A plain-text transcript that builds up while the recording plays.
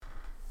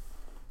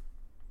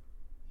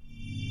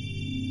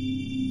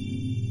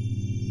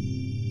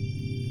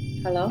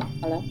Hello?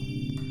 Hello?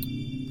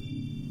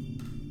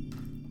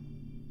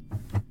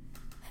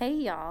 Hey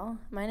y'all,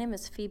 my name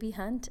is Phoebe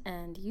Hunt,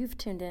 and you've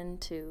tuned in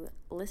to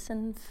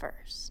Listen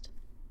First.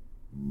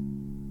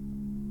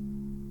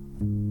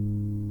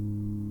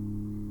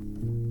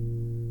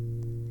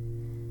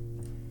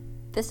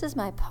 This is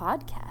my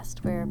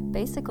podcast where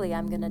basically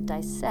I'm going to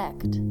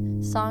dissect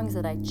songs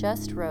that I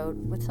just wrote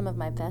with some of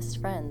my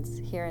best friends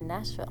here in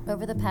Nashville.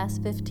 Over the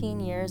past 15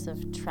 years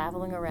of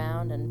traveling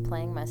around and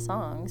playing my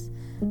songs,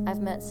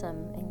 I've met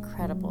some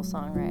incredible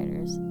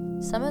songwriters.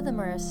 Some of them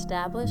are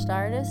established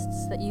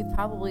artists that you've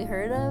probably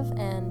heard of,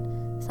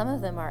 and some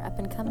of them are up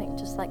and coming,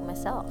 just like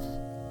myself.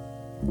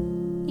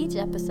 Each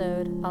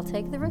episode, I'll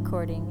take the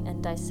recording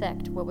and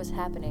dissect what was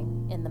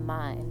happening in the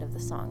mind of the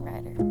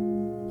songwriter.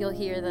 You'll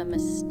hear the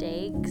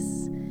mistakes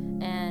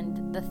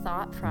and the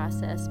thought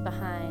process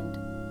behind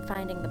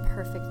finding the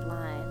perfect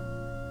line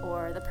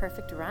or the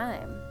perfect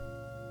rhyme.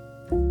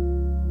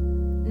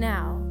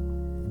 Now,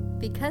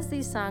 because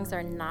these songs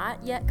are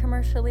not yet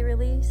commercially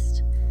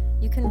released,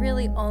 you can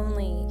really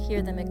only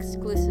hear them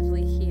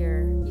exclusively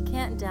here. You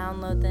can't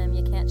download them,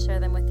 you can't share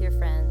them with your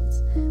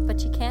friends,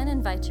 but you can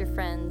invite your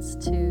friends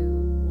to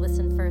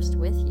listen first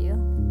with you.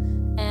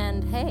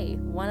 And hey,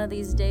 one of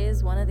these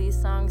days, one of these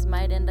songs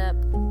might end up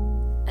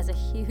as a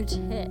huge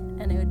hit,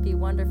 and it would be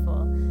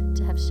wonderful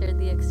to have shared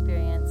the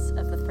experience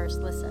of the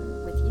first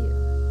listen with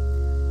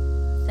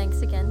you.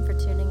 Thanks again for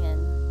tuning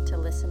in to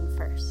Listen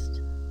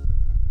First.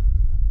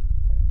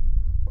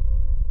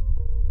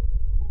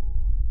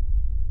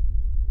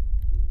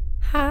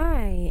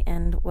 Hi,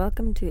 and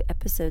welcome to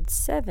episode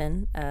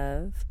 7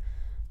 of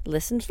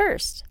Listen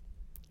First.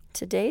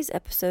 Today's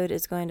episode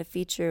is going to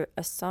feature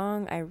a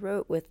song I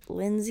wrote with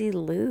Lindsay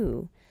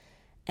Lou,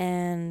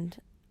 and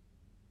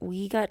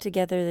we got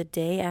together the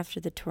day after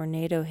the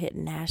tornado hit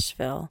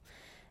Nashville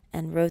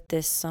and wrote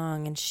this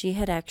song, and she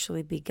had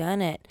actually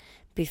begun it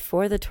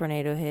before the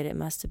tornado hit. It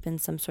must have been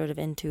some sort of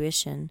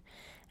intuition,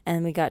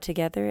 and we got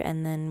together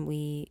and then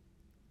we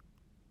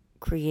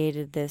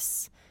created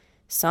this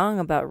song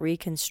about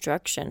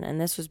reconstruction, and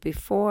this was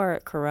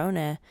before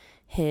Corona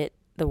hit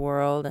the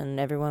world and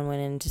everyone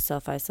went into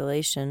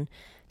self-isolation.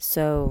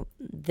 So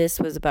this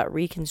was about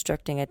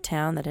reconstructing a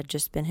town that had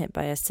just been hit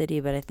by a city,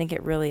 but I think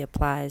it really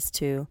applies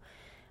to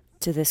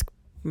this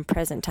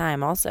present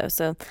time also.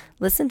 So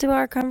listen to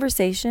our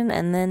conversation,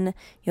 and then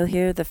you'll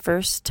hear the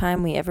first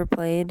time we ever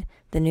played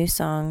the new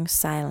song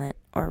Silent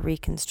or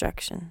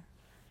Reconstruction.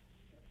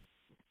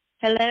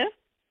 Hello?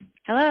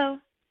 Hello.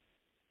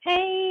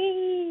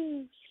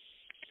 Hey!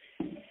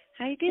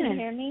 How you Can you doing?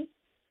 hear me?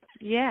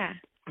 Yeah.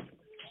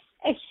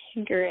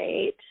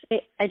 Great.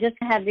 I just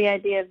had the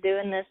idea of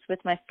doing this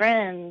with my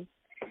friends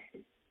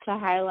to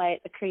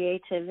highlight the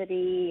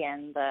creativity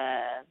and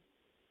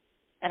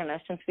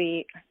since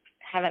we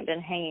haven't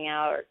been hanging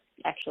out or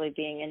actually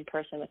being in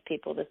person with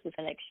people, this is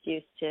an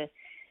excuse to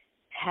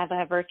have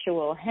a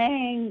virtual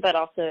hang, but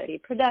also be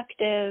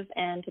productive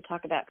and to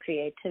talk about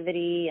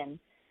creativity and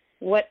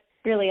what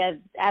really has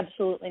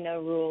absolutely no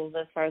rules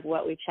as far as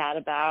what we chat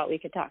about. We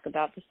could talk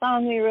about the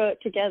song we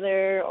wrote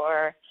together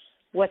or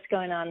what's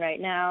going on right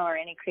now or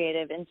any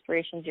creative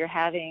inspirations you're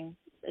having.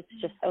 It's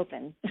just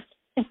open.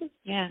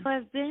 Yeah. Well,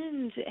 I've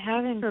been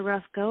having a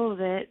rough go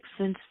of it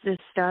since this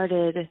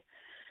started.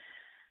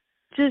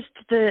 Just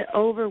the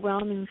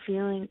overwhelming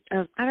feeling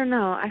of, I don't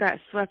know, I got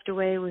swept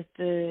away with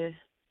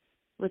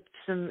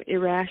some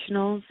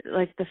irrationals,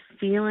 like the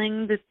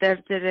feeling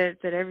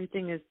that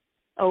everything is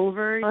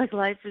over, like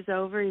life is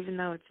over, even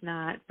though it's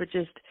not. But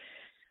just,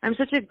 I'm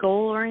such a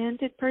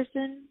goal-oriented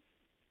person,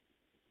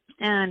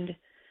 and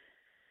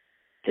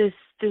this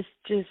just,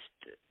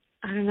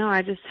 I don't know,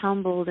 I just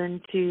humbled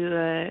into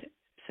a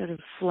sort of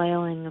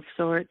flailing of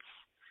sorts,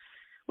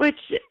 which,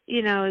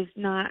 is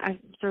not, I'm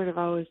sort of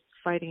always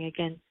fighting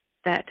against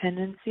that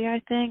tendency, I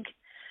think.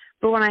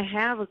 But when I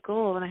have a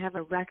goal, when I have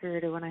a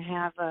record, or when I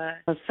have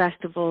a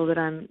festival that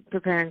I'm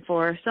preparing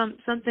for,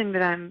 something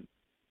that I'm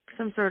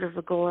some sort of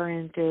a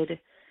goal-oriented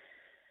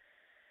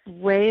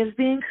way of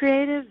being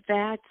creative,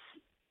 I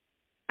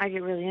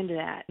get really into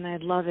that, and I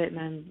love it,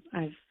 and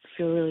I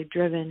feel really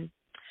driven.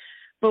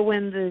 But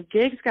when the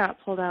gigs got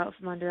pulled out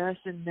from under us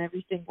and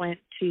everything went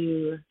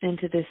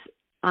into this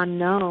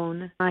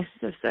unknown, I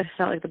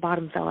felt like the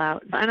bottom fell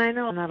out. And I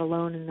know I'm not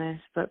alone in this,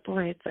 but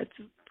boy, it's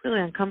really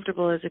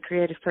uncomfortable as a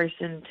creative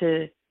person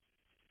to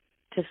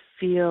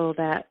feel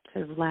that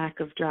sort of lack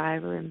of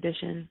drive or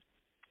ambition.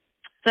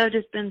 So I've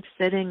just been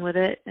sitting with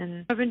it,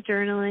 and I've been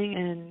journaling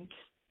and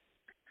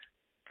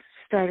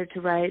started to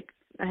write.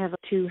 I have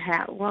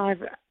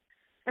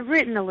I've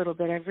written a little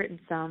bit. I've written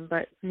some,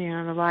 but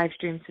the live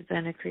streams have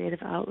been a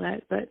creative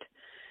outlet. But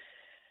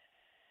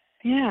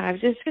yeah,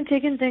 I've just been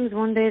taking things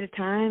one day at a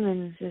time,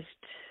 and just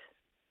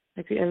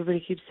like everybody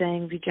keeps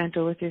saying, be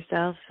gentle with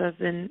yourself. So I've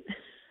been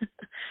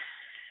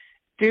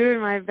doing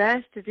my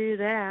best to do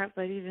that,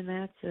 but even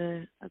that's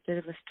a bit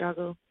of a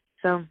struggle.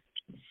 So,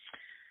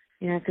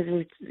 because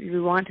we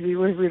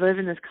live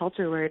in this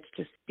culture where it's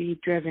just be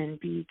driven,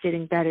 be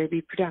getting better,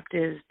 be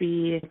productive,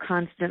 be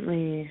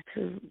constantly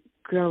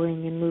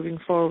growing and moving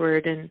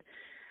forward. And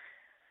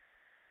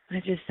I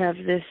just have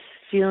this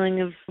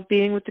feeling of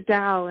being with the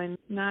Tao and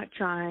not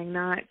trying,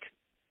 not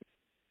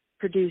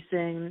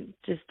producing,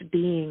 just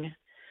being.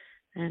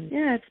 And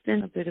yeah, it's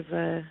been a bit of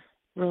a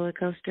roller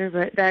coaster.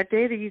 But that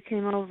day that you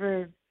came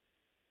over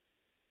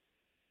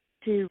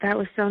to, that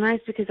was so nice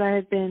because I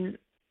had been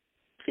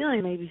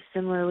feeling maybe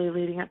similarly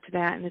leading up to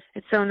that. And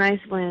it's so nice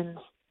when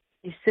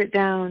you sit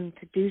down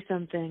to do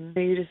something,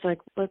 you're just like,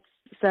 let's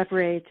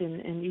separate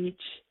and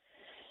each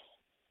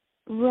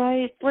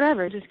write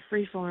whatever, just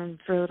free form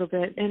for a little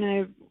bit.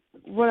 And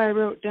what I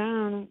wrote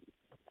down,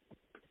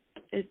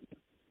 it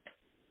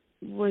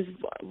was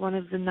one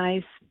of the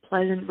nice,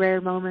 pleasant,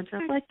 rare moments.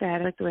 I like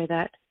that. I like the way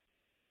that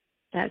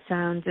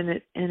sounds, and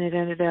it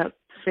ended up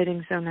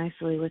fitting so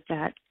nicely with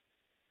that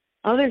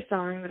other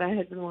song that I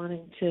had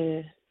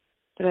been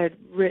that I'd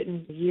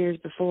written years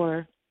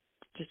before,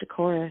 just a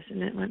chorus,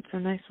 and it went so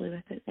nicely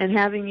with it. And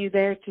having you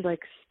there to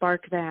like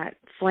spark that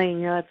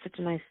flame, that's such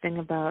a nice thing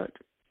about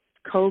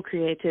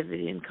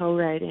co-creativity and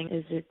co-writing,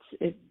 is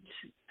it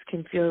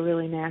can feel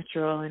really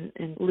natural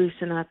and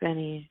loosen up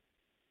any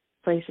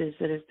places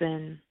that have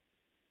been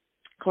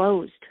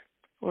closed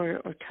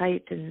or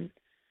tight. And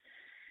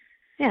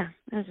yeah,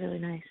 that was really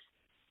nice.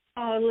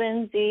 Oh,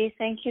 Lindsay,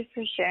 thank you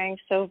for sharing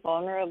so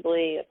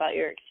vulnerably about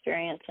your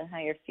experience and how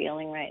you're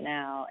feeling right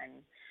now. And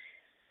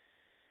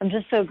I'm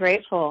just so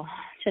grateful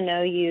to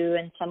know you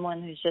and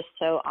someone who's just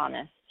so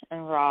honest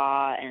and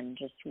raw and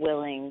just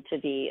willing to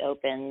be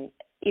open,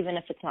 even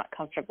if it's not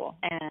comfortable.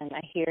 And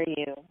I hear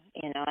you.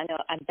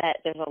 I bet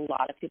there's a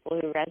lot of people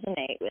who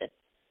resonate with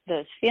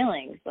those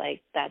feelings.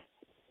 Like, that's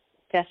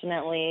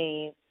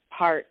definitely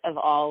part of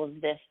all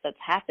of this that's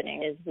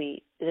happening, is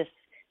this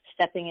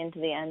stepping into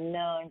the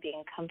unknown,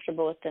 being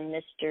comfortable with the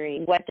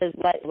mystery. What does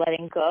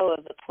letting go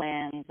of the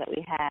plans that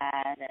we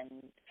had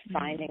and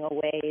finding a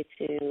way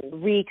to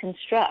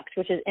reconstruct,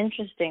 which is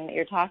interesting that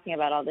you're talking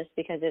about all this,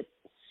 because it's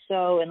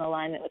so in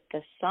alignment with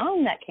the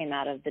song that came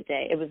out of the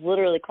day. It was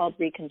literally called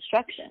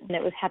Reconstruction, and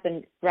it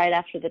happened right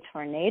after the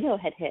tornado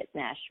had hit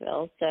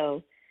Nashville.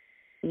 So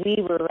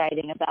we were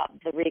writing about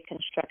the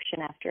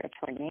reconstruction after a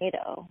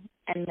tornado,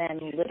 and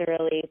then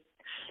literally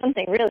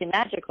something really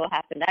magical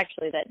happened,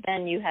 actually, that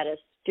then you had a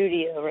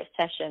studio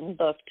session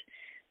booked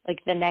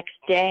like the next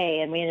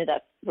day, and we ended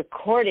up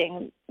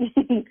recording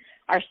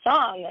our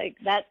song. Like,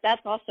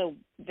 that's also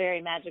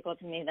very magical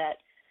to me, that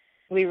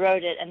we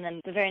wrote it, and then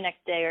the very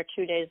next day or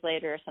 2 days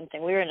later or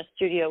something, we were in a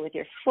studio with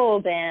your full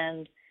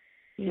band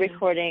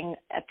recording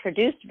a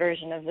produced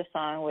version of the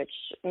song, which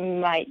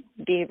might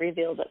be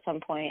revealed at some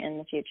point in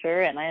the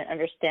future. And I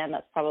understand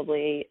that's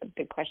probably a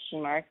big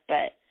question mark,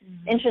 but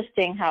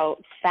interesting how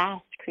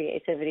fast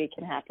creativity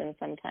can happen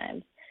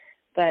sometimes.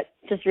 But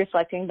just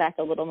reflecting back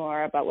a little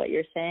more about what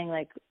you're saying,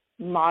 like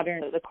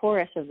the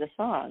chorus of the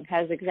song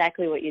has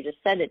exactly what you just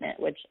said in it,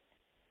 which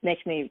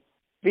makes me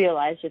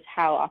realize just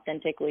how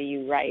authentically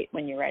you write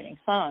when you're writing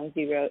songs.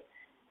 You wrote,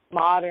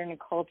 modern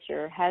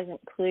culture hasn't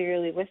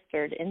clearly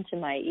whispered into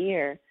my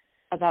ear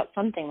about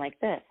something like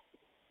this.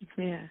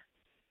 Yeah.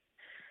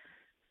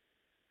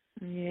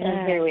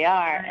 And here we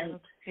are.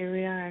 Here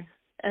we are.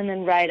 And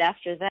then right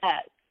after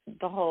that,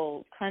 the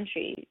whole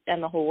country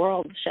and the whole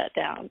world shut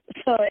down.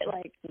 So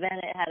then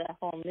it had a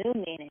whole new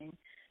meaning,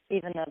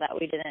 even though that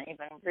we didn't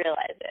even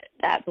realize it.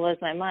 That blows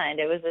my mind.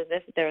 It was as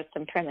if there was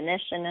some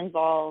premonition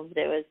involved.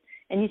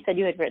 And you said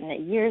you had written it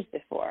years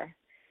before.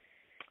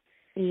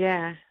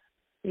 Yeah.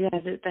 Yeah,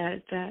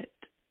 that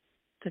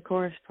the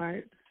chorus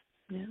part.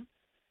 Yeah.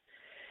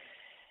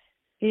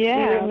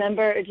 Yeah.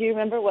 Do you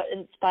remember what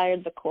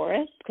inspired the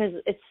chorus? Because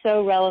it's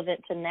so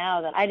relevant to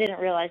now that I didn't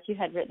realize you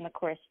had written the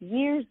chorus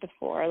years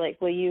before. Like,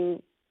 will you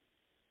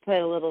put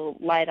a little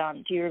light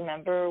on, do you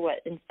remember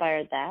what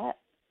inspired that?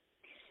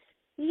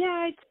 Yeah,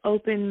 I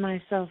opened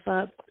myself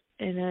up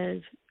in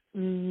a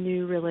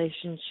new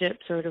relationship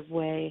sort of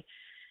way.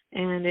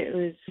 And it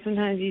was,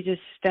 sometimes you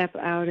just step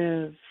out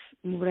of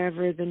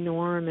whatever the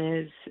norm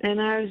is.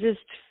 And I was just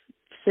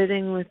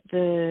sitting with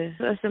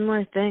a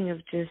similar thing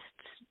of just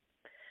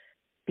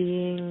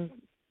being,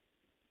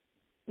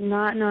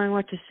 not knowing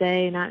what to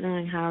say, not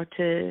knowing how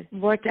to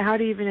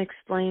even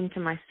explain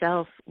to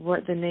myself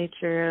what the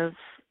nature of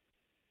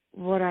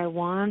what I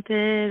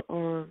wanted,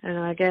 and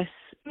I guess,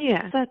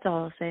 yeah, that's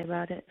all I'll say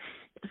about it.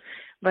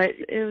 But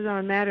it was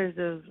on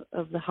matters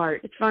of the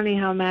heart. It's funny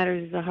how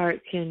matters of the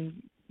heart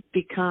can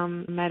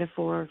become a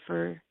metaphor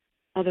for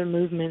other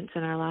movements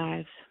in our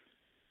lives.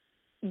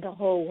 The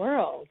whole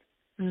world.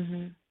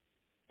 Mm-hmm.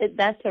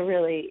 That's a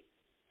really,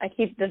 I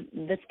keep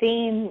the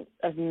theme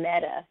of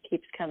meta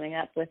keeps coming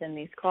up within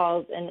these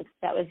calls, and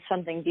that was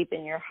something deep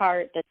in your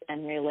heart that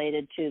then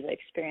related to the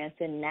experience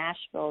in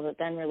Nashville, that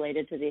then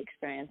related to the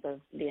experience of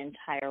the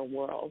entire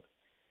world.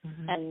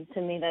 Mm-hmm. And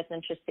to me, that's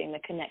interesting, the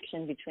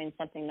connection between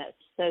something that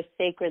so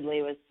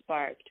sacredly was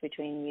sparked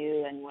between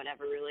you and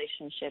whatever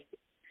relationship,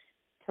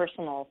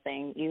 personal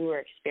thing you were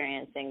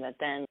experiencing, that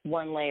then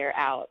one layer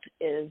out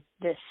is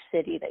this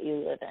city that you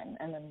live in,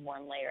 and then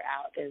one layer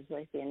out is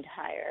like the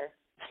entire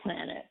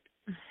planet.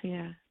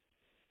 Yeah.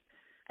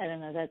 I don't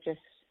know, that just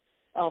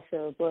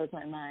also blows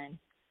my mind.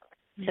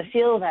 to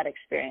feel that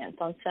experience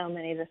on so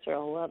many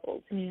visceral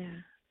levels.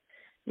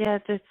 Yeah,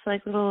 it's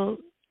like little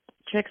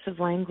tricks of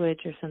language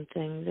or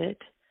something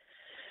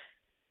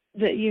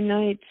that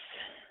unites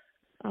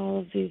all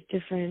of these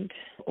different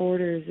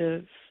orders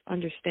of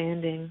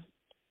understanding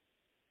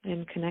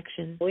and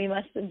connection. We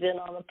must have been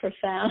on a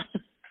profound.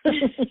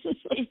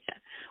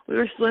 We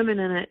were swimming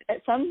in it.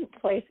 At some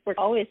place, we're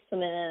always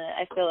swimming in it.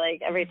 I feel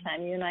like every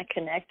time you and I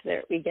connect,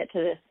 we get to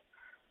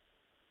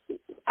this,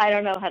 I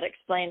don't know how to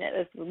explain it,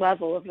 this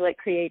level of like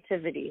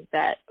creativity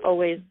that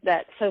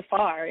so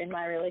far in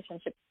my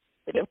relationship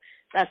with you,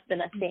 that's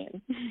been a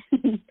theme.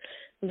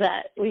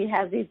 That we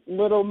have these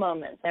little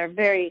moments, they're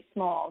very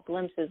small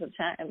glimpses of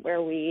time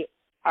where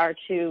our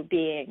two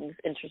beings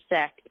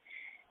intersect.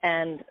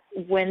 And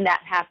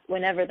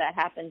whenever that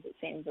happens, it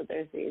seems that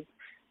there's these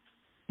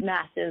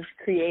massive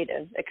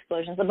creative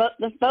explosions.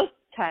 Both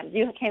times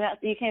you came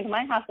to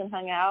my house and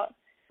hung out,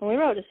 and we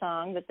wrote a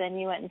song, but then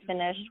you went and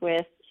finished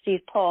with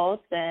Steve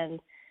Pulse and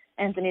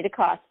Anthony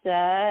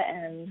DaCosta,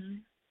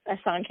 and a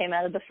song came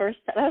out of that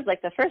was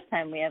like the first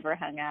time we ever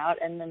hung out.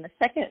 And then the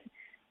second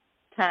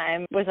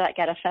time was like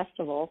at a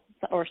festival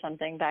or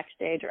something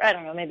backstage, or I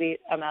don't know, maybe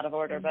I'm out of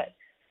order, but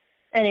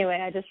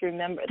anyway, I just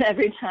remember that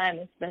every time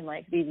it's been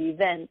like these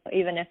events,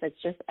 even if it's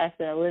just us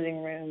in a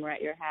living room or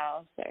at your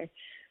house, or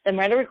then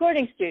we're at a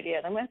recording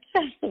studio, then we're at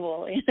the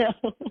festival,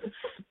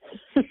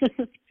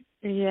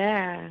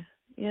 Yeah,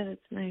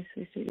 that's nice.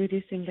 We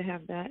do seem to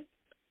have that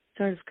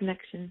sort of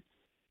connection.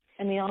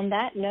 I mean, on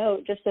that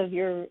note, just of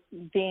your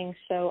being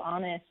so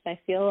honest, I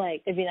feel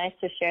like it'd be nice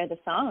to share the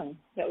song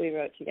that we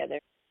wrote together.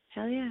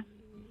 Hell yeah.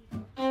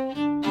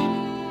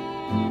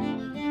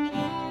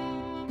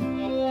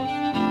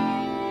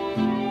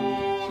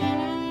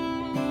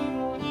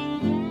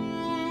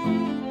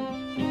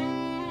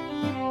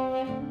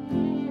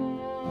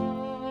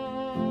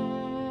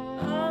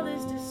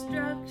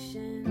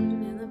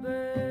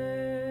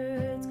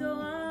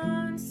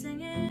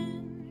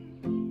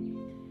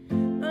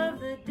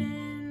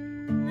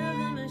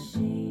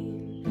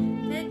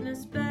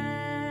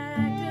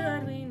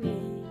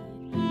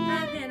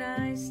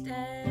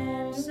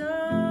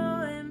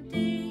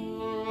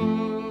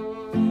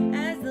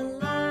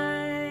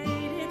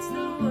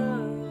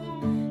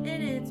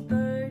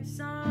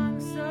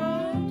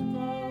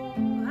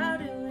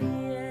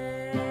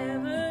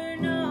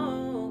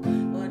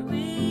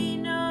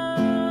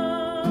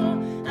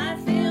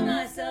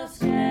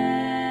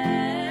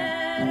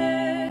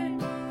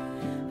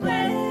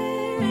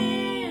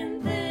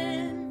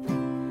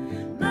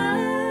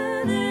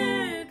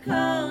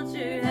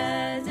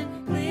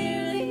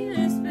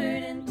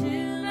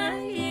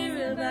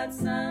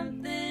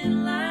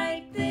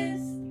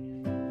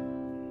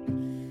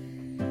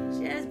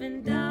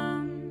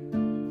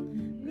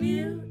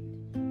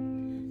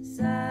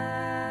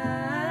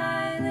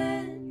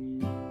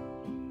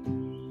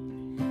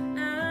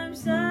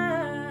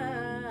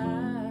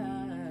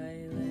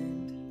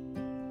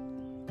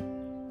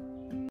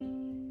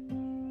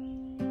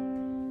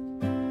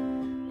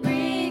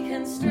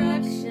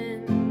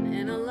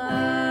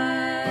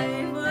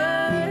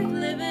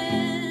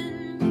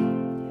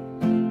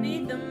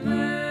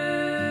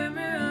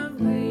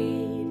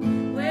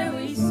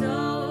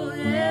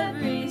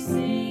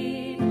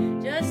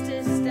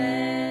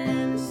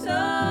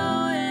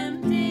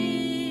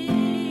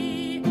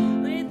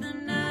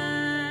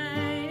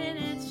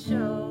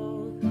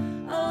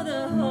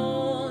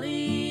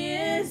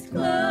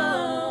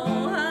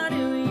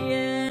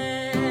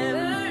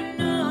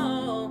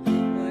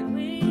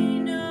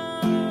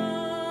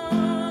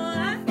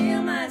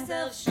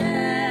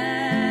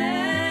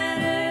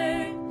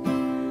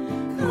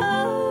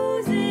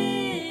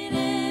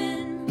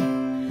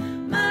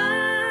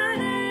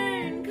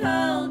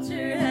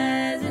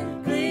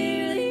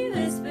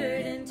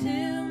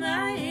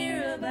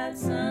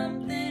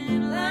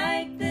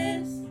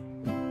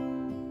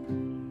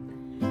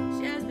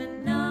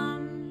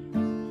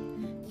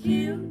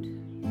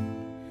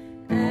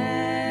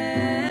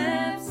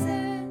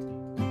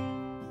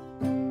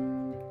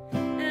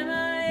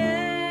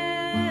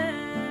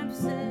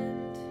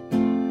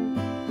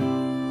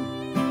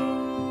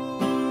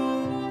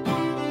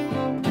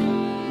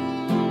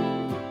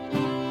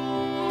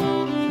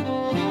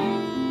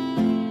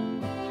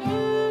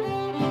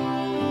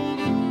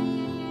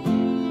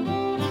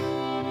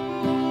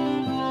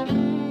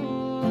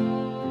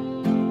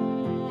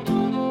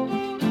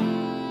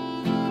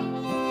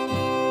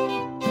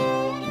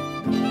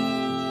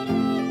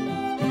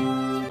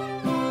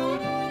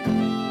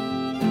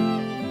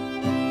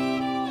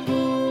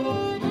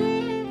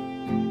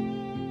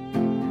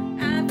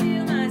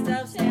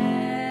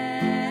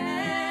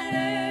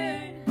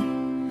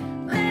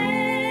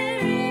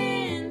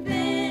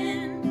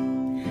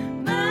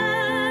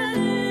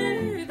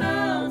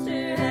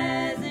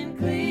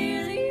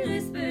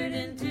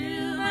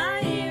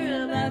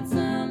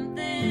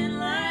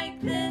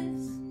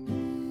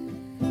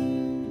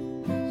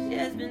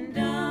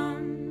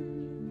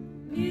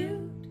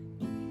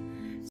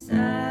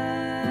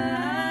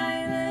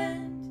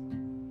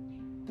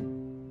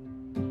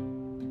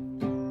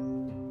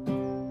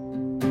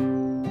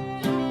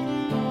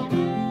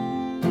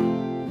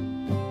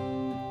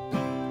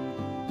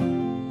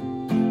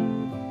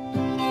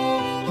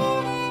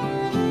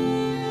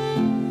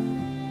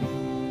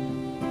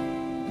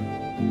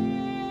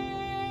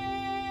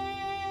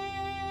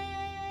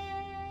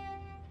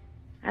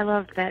 I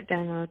loved that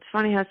demo. It's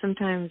funny how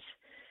sometimes,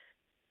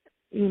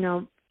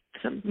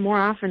 more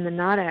often than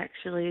not,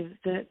 actually,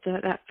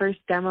 that first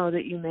demo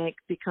that you make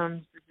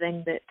becomes the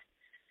thing that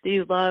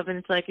you love. And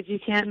it's like, if you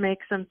can't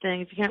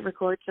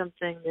record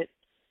something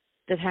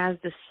that has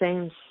the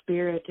same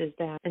spirit as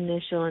that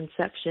initial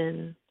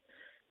inception,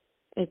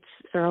 it's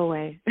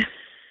throwaway.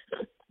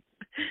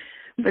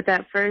 But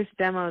that first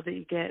demo that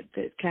you get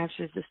that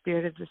captures the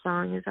spirit of the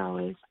song is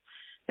always,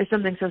 there's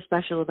something so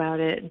special about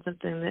it and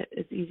something that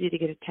is easy to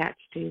get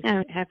attached to.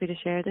 I'm happy to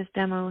share this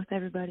demo with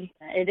everybody.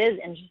 It is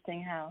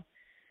interesting how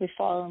we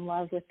fall in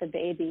love with the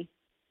baby.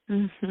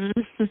 Mm-hmm.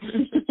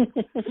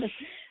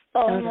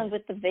 Fall in love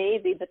with the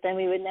baby, but then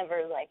we would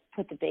never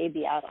put the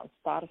baby out on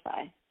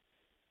Spotify.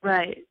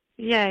 Right.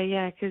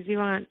 Yeah, because you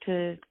want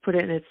to put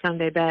it in its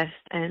Sunday best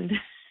and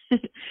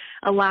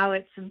allow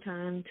it some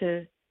time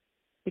to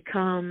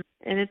become.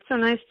 And it's so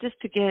nice just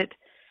to get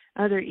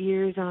other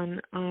ears on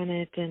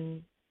it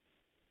and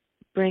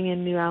bring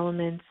in new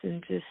elements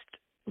and just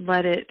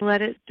let it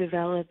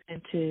develop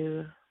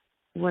into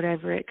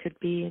whatever it could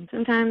be. And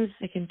sometimes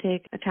it can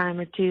take a time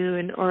or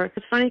two. Or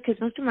it's funny because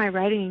most of my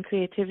writing and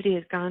creativity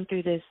has gone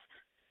through this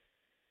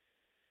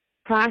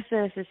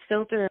process, this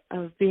filter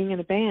of being in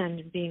a band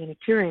and being in a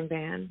touring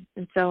band.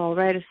 And so I'll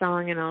write a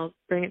song and I'll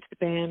bring it to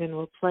the band and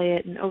we'll play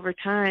it. And over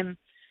time,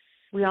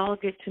 we all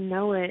get to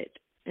know it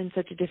in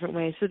such a different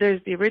way. So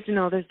there's the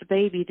original, there's the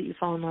baby that you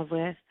fall in love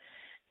with.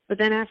 But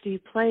then after you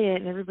play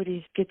it and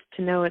everybody gets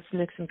to know its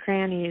nooks and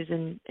crannies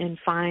and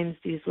finds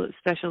these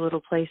special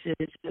little places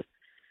of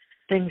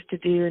things to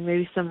do and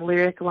maybe some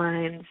lyric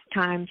lines,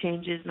 time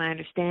changes my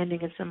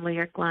understanding of some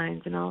lyric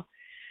lines and I'll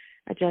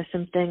adjust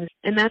some things.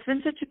 And that's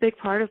been such a big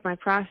part of my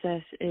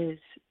process, is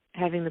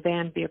having the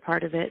band be a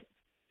part of it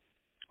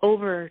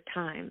over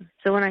time.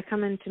 So when I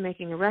come into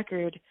making a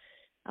record,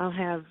 I'll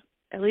have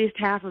at least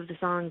half of the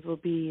songs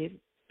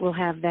will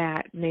have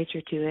that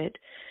nature to it.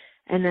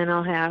 And then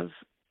I'll have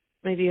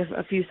maybe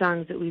a few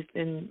songs that we've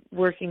been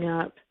working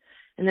up.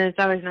 And then it's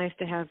always nice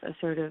to have a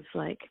sort of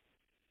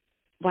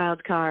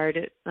wild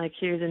card,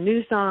 here's a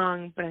new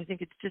song, but I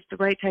think it's just the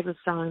right type of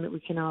song that we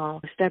can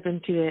all step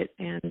into it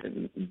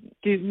and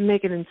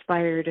make an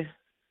inspired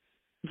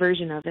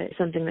version of it,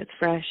 something that's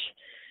fresh.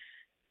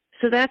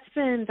 So that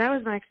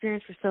was my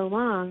experience for so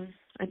long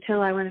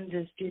until I went into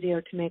the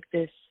studio to make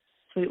this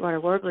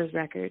Sweetwater Warblers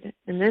record.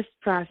 And this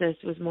process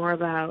was more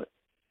about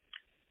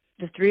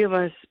the three of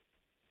us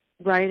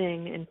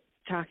writing and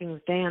talking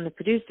with Dan, the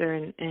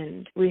producer,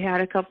 and we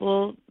had a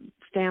couple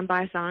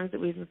standby songs that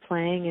we've been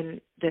playing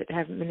and that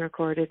haven't been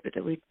recorded, but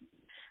that we'd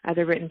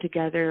either written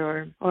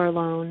together or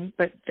alone,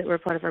 but that were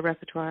part of our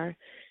repertoire. And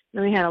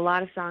then we had a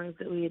lot of songs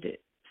that we had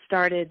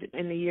started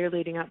in the year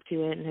leading up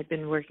to it and had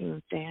been working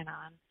with Dan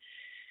on.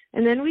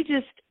 And then we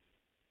just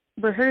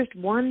rehearsed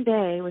one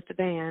day with the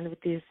band,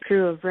 with this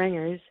crew of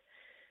ringers,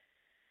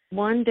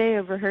 one day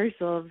of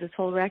rehearsal of this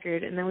whole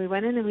record, and then we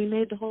went in and we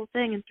made the whole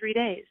thing in 3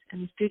 days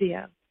in the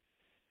studio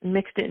and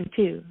mixed it in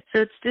 2.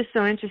 So it's just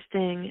so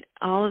interesting.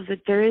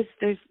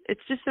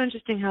 It's just so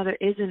interesting how there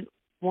isn't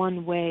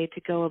one way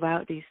to go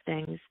about these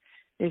things.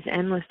 There's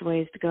endless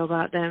ways to go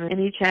about them, and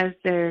each has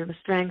their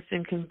strengths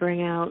and can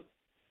bring out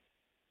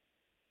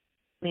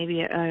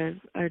maybe a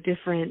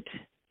different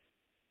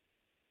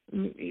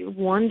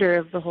wonder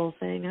of the whole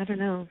thing. I don't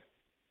know.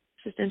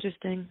 It's just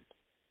interesting.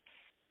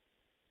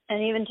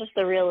 And even just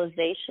the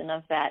realization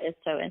of that is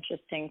so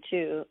interesting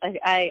too.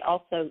 I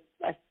also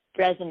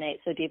resonate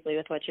so deeply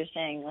with what you're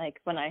saying.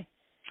 When I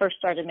first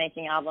started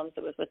making albums,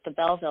 it was with the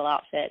Belleville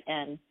outfit,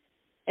 and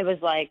it was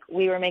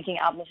we were making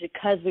albums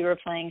because we were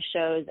playing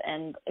shows,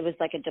 and it was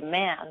a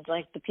demand.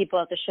 The people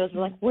at the shows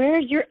were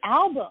 "Where's your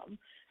album?"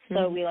 Mm-hmm.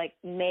 So we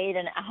made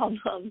an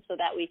album so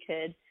that we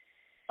could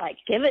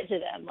give it to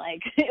them.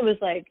 It was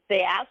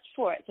they asked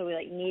for it, so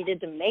we needed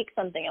to make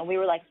something, and we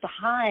were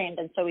behind,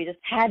 and so we just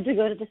had to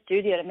go to the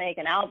studio to make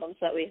an album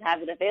so that we'd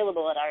have it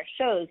available at our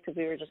shows, because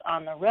we were just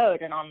on the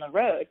road.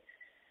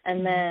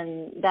 And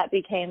then that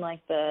became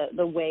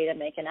the way to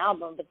make an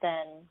album. But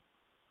then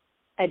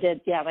I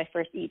did, my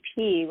first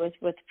EP was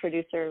with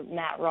producer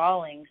Matt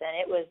Rawlings, and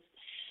it was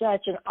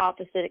such an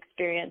opposite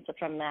experience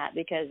from that,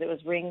 because it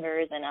was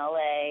Ringers in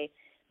LA.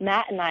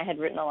 Matt and I had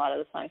written a lot of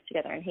the songs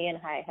together, and he and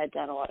I had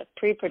done a lot of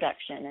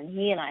pre-production, and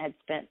he and I had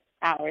spent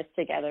hours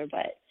together.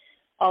 But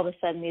all of a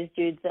sudden, these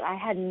dudes that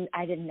I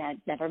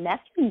never met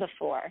them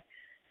before,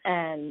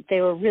 and they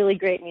were really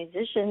great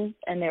musicians,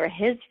 and they were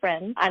his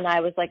friends, and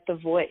I was the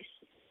voice.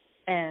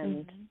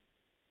 And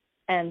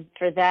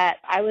for that,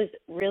 I was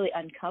really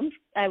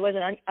uncomfortable. I was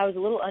a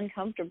little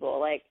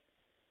uncomfortable.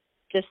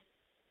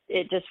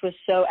 It just was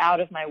so out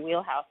of my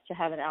wheelhouse to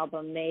have an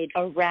album made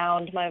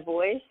around my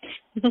voice.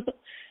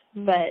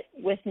 But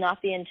with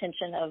not the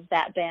intention of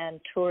that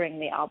band touring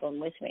the album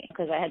with me,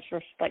 because I had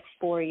for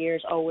 4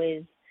 years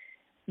always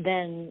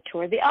then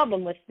toured the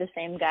album with the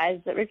same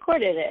guys that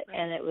recorded it.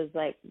 And it was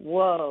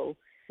whoa,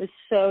 it was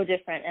so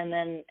different. And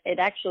then it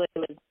actually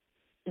was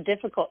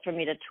difficult for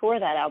me to tour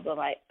that album.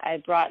 I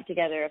brought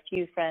together a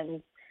few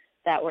friends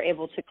that were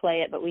able to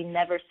play it, but we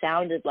never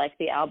sounded like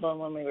the album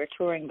when we were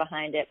touring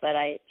behind it. But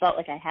I felt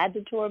like I had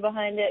to tour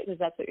behind it because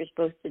that's what you're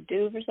supposed to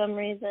do for some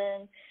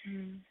reason.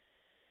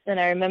 And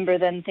I remember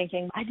then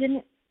thinking,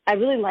 I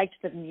really liked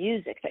the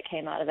music that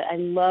came out of it. I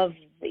loved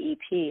the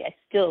EP. I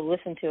still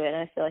listen to it, and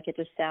I feel like it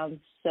just sounds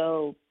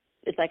so,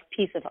 it's like a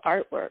piece of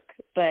artwork,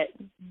 but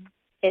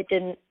it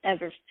didn't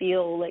ever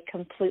feel like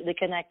completely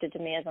connected to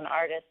me as an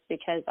artist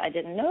because I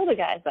didn't know the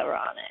guys that were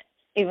on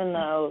it, even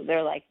though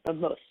they're like the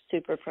most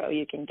super pro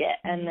you can get.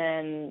 And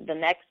then the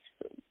next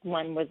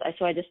one was,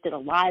 so I just did a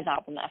live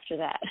album after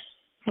that.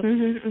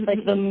 Like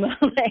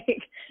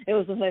it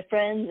was with my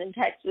friends in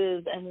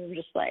Texas, and we were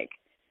just like,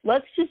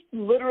 let's just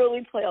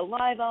literally play a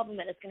live album,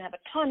 and it's going to have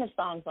a ton of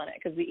songs on it,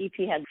 because the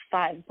EP had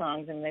 5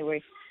 songs, and they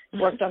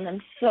worked on them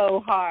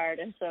so hard.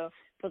 And so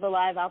for the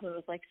live album, it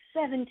was like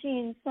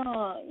 17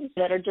 songs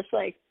that are just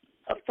like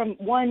from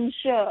one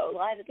show,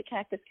 live at the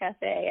Cactus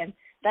Cafe, and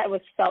that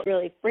felt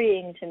really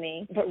freeing to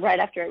me. But right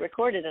after I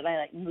recorded it,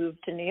 I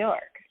moved to New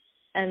York,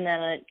 and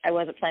then I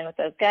wasn't playing with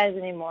those guys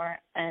anymore.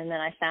 And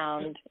then I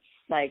found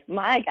my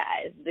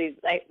guys.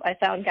 I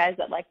found guys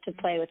that like to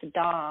play with the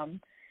Dom.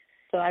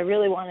 So I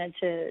really wanted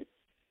to,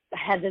 I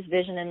had this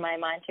vision in my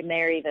mind to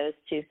marry those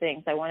two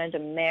things. I wanted to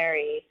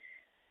marry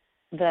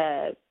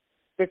the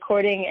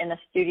recording in a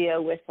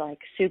studio with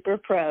super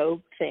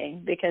pro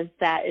thing, because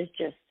that is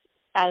just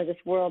out of this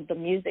world, the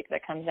music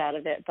that comes out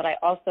of it. But I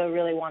also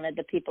really wanted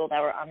the people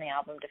that were on the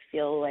album to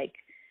feel like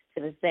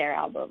it was their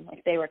album,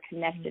 like they were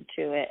connected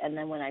to it. And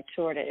then when I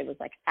toured it, it was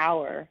like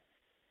our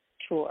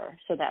tour,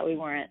 so that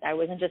I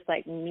wasn't just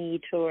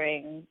me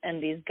touring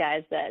and these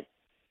guys that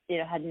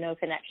had no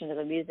connection to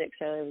the music.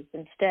 So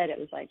instead it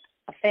was like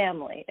a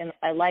family, and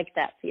I liked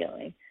that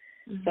feeling.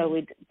 So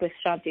with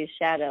Shanti's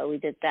Shadow, we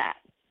did that.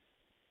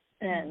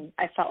 And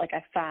I felt like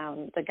I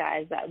found the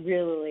guys that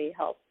really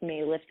helped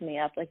me, lift me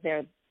up.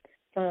 They're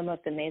some of the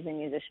most amazing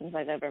musicians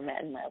I've ever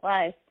met in my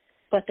life,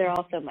 but they're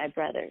also my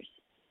brothers.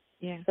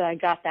 Yeah. So I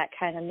got that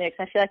kind of mix.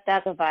 I feel like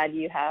that's a vibe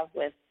you have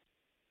with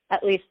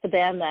at least the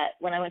band that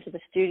when I went to the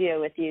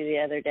studio with you the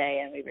other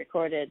day and we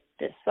recorded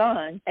this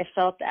song, I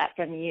felt that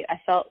from you.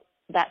 I felt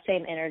that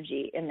same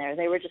energy in there.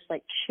 They were just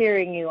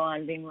cheering you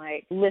on, being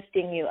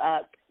lifting you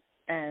up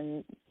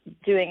and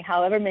doing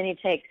however many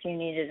takes you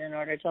needed in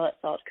order till it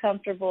felt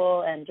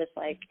comfortable, and just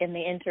in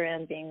the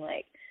interim being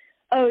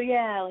oh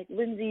yeah,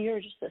 Lindsay, you're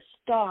just a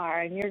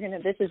star, and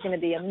this is gonna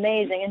be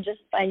amazing,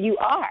 and you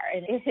are,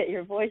 and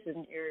your voice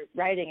and your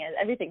writing and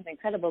everything's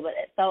incredible. But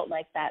it felt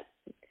like that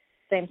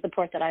same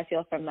support that I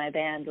feel from my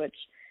band, which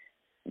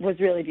was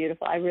really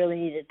beautiful. I really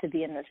needed to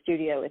be in the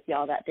studio with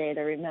y'all that day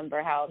to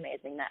remember how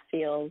amazing that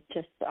feels,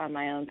 just on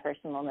my own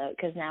personal note,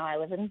 because now I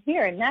live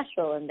here in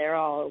Nashville, and they're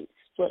all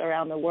split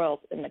around the world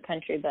in the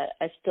country, but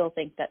I still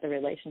think that the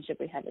relationship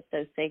we have is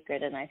so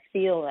sacred, and I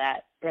feel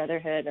that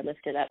brotherhood and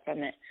lifted up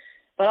from it.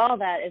 But all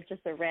that is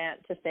just a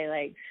rant to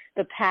say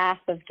the path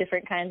of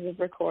different kinds of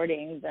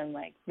recordings and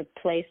the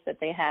place that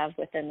they have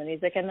within the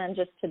music, and then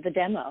just to the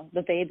demo,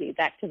 the baby,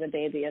 back to the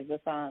baby of the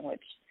song,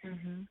 which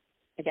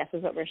I guess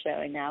is what we're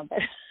showing now, but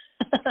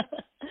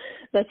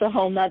that's a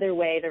whole nother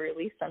way to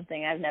release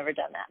something. I've never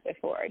done that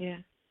before.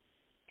 Yeah.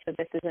 So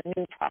this is a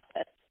new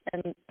process.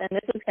 And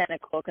this is kind of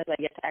cool because I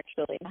get to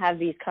actually have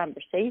these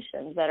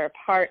conversations that are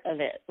part of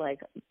it,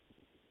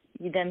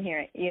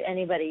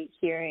 anybody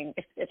hearing,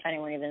 if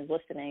anyone even is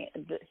listening,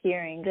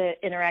 hearing the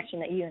interaction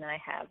that you and I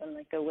have, and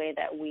the way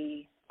that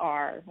we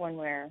are when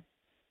we're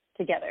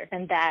together,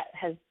 and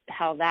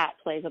how that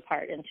plays a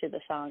part into the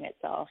song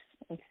itself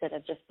instead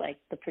of just the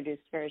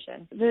produced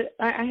version.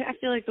 I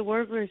feel like the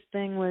Warblers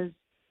thing was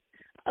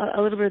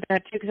a little bit of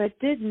that too, because I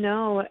did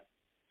know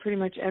pretty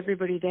much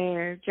everybody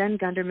there. Jen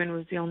Gunderman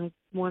was the only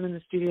one in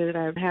the studio that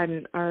I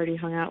hadn't already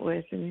hung out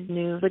with and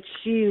knew, but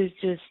she was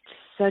just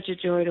such a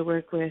joy to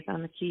work with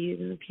on the keys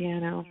and the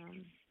piano.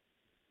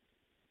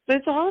 But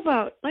it's all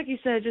about, like you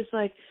said, just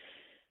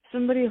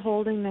somebody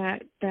holding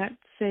that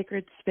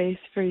sacred space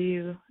for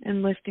you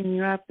and lifting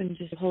you up, and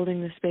just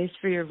holding the space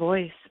for your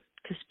voice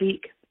to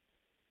speak.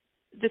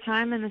 The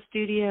time in the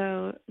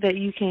studio that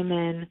you came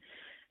in,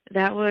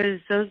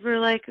 those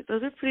were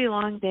pretty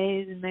long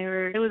days, and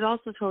it was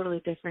also totally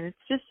different.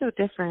 It's just so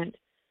different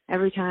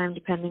every time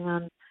depending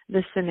on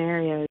the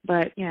scenario.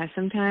 But yeah,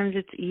 sometimes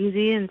it's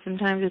easy and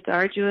sometimes it's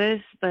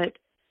arduous, but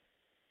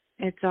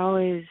it's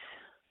always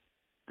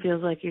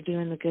feels like you're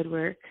doing the good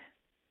work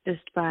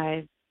just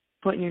by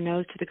putting your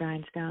nose to the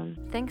grindstone.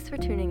 Thanks for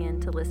tuning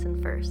in to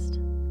Listen First.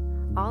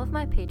 All of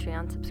my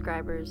Patreon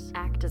subscribers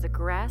act as a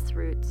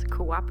grassroots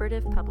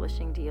cooperative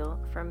publishing deal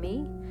for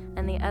me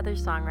and the other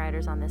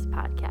songwriters on this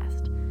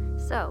podcast.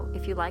 So,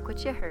 if you like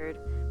what you heard,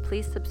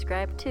 please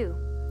subscribe too.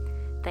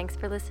 Thanks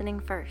for listening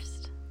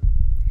first.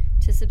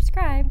 To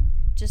subscribe,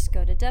 just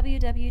go to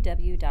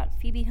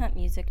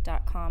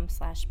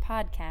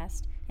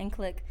www.phoebehuntmusic.com/podcast and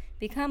click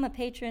Become a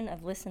Patron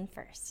of Listen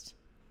First.